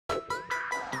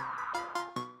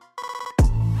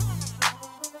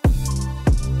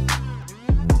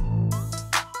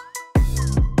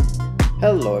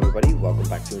Hello everybody, welcome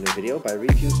back to a new video by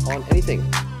Reviews on Anything.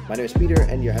 My name is Peter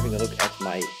and you're having a look at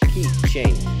my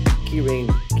keychain, keyring,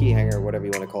 key hanger, whatever you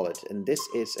want to call it. And this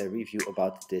is a review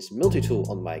about this multi-tool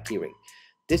on my keyring.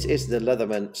 This is the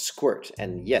LEATHERMAN Squirt,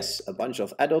 and yes, a bunch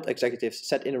of adult executives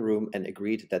sat in a room and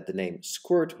agreed that the name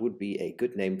Squirt would be a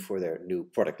good name for their new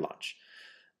product launch.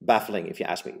 Baffling if you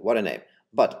ask me, what a name.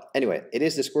 But anyway, it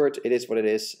is the Squirt, it is what it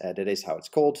is, that is how it's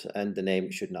called, and the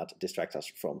name should not distract us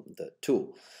from the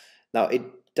tool. Now, it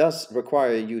does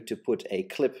require you to put a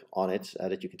clip on it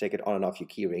that you can take it on and off your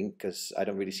keyring, because I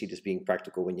don't really see this being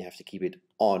practical when you have to keep it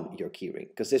on your keyring,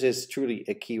 because this is truly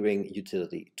a keyring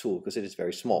utility tool, because it is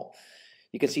very small.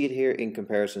 You can see it here in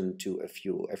comparison to a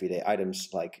few everyday items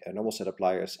like a normal set of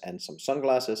pliers and some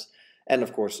sunglasses. And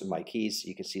of course, my keys,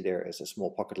 you can see there is a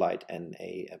small pocket light and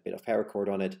a bit of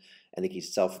paracord on it, and the keys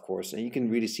itself, of course, and you can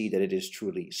really see that it is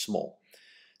truly small.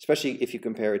 Especially if you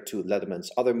compare it to Leatherman's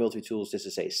other multi-tools. This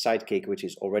is a sidekick, which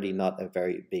is already not a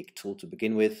very big tool to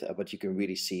begin with, but you can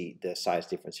really see the size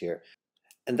difference here.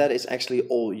 And that is actually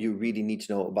all you really need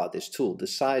to know about this tool. The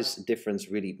size difference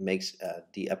really makes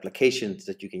the applications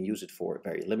that you can use it for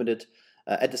very limited.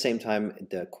 At the same time,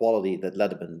 the quality that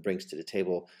Leatherman brings to the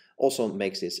table also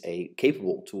makes this a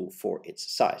capable tool for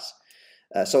its size.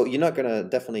 So you're not going to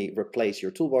definitely replace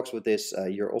your toolbox with this.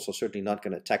 You're also certainly not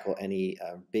going to tackle any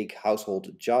big household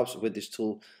jobs with this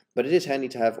tool. But it is handy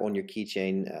to have on your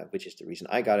keychain, which is the reason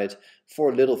I got it,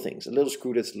 for little things. A little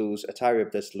screw that's loose, a tie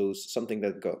rip that's loose, something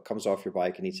that comes off your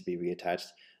bike and needs to be reattached.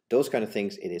 Those kind of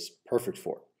things it is perfect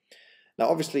for. Now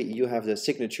obviously you have the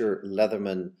signature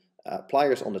Leatherman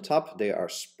pliers on the top. They are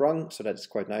sprung, so that's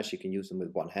quite nice. You can use them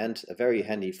with one hand. Very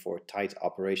handy for tight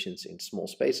operations in small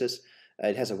spaces.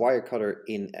 It has a wire cutter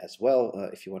in as well,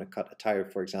 if you want to cut a tire,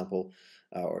 for example,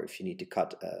 or if you need to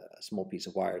cut a small piece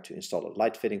of wire to install a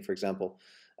light fitting, for example.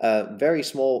 Very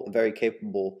small, very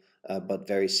capable, but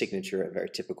very signature and very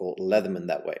typical Leatherman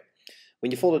that way. When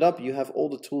you fold it up, you have all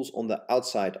the tools on the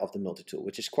outside of the multi-tool,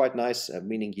 which is quite nice,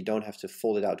 meaning you don't have to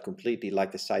fold it out completely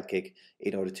like the sidekick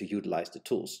in order to utilize the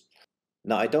tools.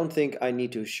 Now, I don't think I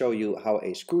need to show you how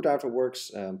a screwdriver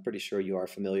works. I'm pretty sure you are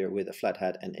familiar with a flat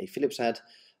head and a Phillips head.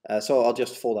 So I'll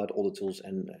just fold out all the tools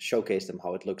and showcase them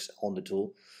how it looks on the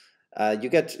tool. You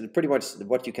get pretty much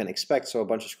what you can expect, so a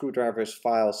bunch of screwdrivers,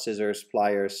 files, scissors,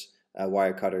 pliers,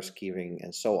 wire cutters, keyring,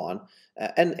 and so on,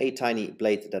 and a tiny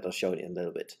blade that I'll show you in a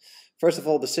little bit. First of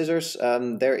all, the scissors.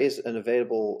 There is an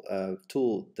available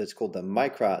tool that's called the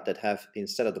Micra that have,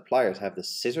 instead of the pliers, have the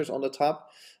scissors on the top.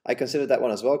 I consider that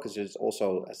one as well because it's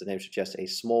also, as the name suggests, a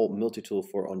small multi-tool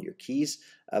for on your keys.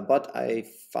 But I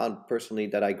found personally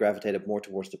that I gravitated more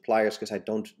towards the pliers because I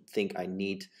don't think I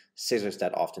need scissors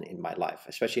that often in my life,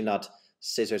 especially not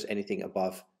scissors anything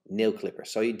above nail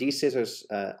clippers. So these scissors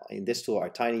in this tool are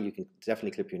tiny. You can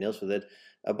definitely clip your nails with it,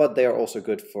 but they are also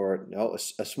good for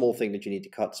a small thing that you need to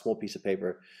cut, small piece of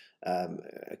paper,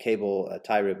 a cable, a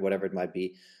tie rib, whatever it might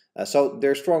be. So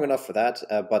they're strong enough for that,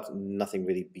 but nothing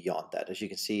really beyond that. As you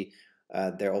can see,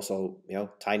 they're also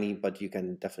tiny, but you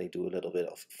can definitely do a little bit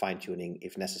of fine-tuning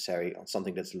if necessary on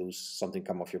something that's loose, something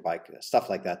come off your bike, stuff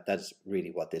like that. That's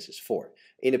really what this is for.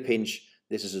 In a pinch,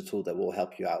 this is a tool that will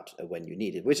help you out when you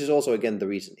need it, which is also, again, the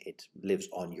reason it lives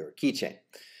on your keychain.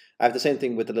 I have the same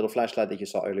thing with the little flashlight that you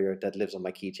saw earlier that lives on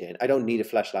my keychain. I don't need a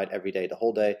flashlight every day, the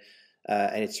whole day,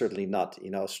 and it's certainly not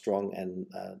strong and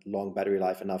long battery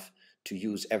life enough to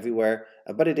use everywhere,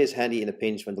 but it is handy in a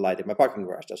pinch when the light in my parking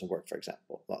garage doesn't work, for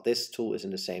example. Well, this tool is in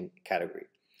the same category.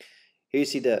 Here you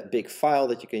see the big file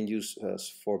that you can use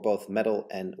for both metal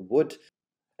and wood.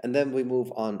 And then we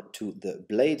move on to the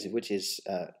blade, which is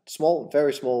small,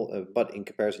 very small, but in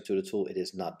comparison to the tool, it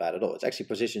is not bad at all. It's actually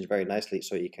positioned very nicely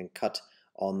so you can cut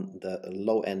on the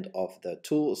low end of the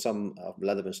tool. Some of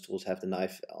Leatherman's tools have the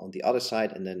knife on the other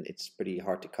side, and then it's pretty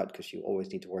hard to cut because you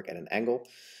always need to work at an angle.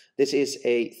 This is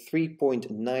a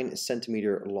 3.9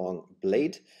 centimeter long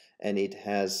blade, and it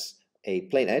has a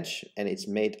plain edge, and it's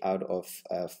made out of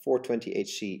 420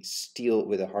 HC steel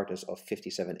with a hardness of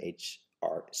 57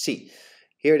 HRC.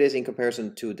 Here it is in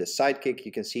comparison to the sidekick.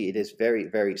 You can see it is very,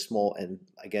 very small, and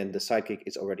again, the sidekick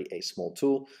is already a small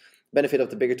tool. Benefit of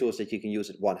the bigger tool is that you can use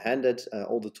it one-handed.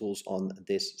 All the tools on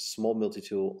this small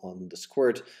multi-tool on the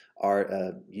Squirt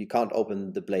are, you can't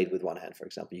open the blade with one hand, for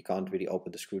example. You can't really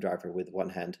open the screwdriver with one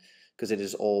hand because it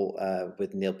is all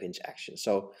with nail pinch action.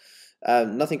 So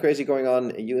nothing crazy going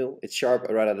on. It's sharp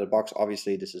right out of the box.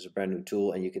 Obviously, this is a brand new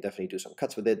tool and you can definitely do some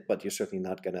cuts with it, but you're certainly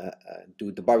not going to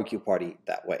do the barbecue party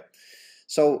that way.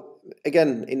 So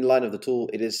again, in the line of the tool,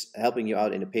 it is helping you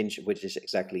out in a pinch, which is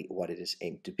exactly what it is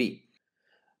aimed to be.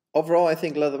 Overall, I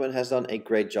think Leatherman has done a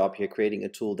great job here creating a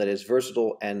tool that is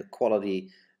versatile and quality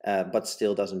but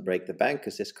still doesn't break the bank,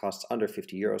 because this costs under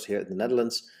 50 euros here in the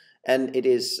Netherlands. And it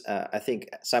is, I think,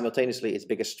 simultaneously its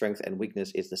biggest strength and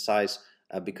weakness is the size,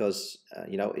 because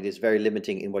you know, it is very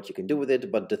limiting in what you can do with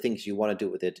it, but the things you want to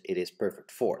do with it, it is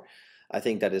perfect for. I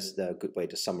think that is the good way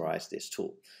to summarize this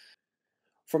tool.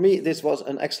 For me, this was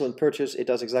an excellent purchase. It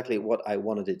does exactly what I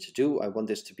wanted it to do. I want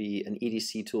this to be an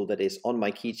EDC tool that is on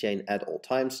my keychain at all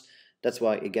times. That's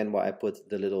why, again, why I put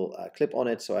the little clip on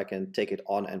it, so I can take it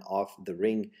on and off the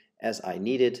ring as I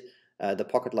need it. The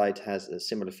pocket light has a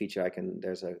similar feature.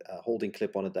 There's a holding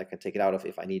clip on it that I can take it out of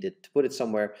if I need it to put it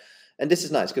somewhere. And this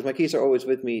is nice because my keys are always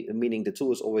with me, meaning the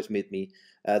tool is always with me.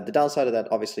 The downside of that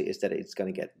obviously is that it's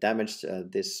going to get damaged.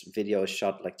 This video is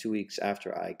shot like 2 weeks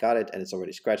after I got it and it's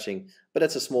already scratching, but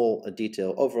that's a small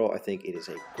detail. Overall, I think it is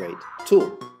a great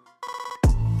tool.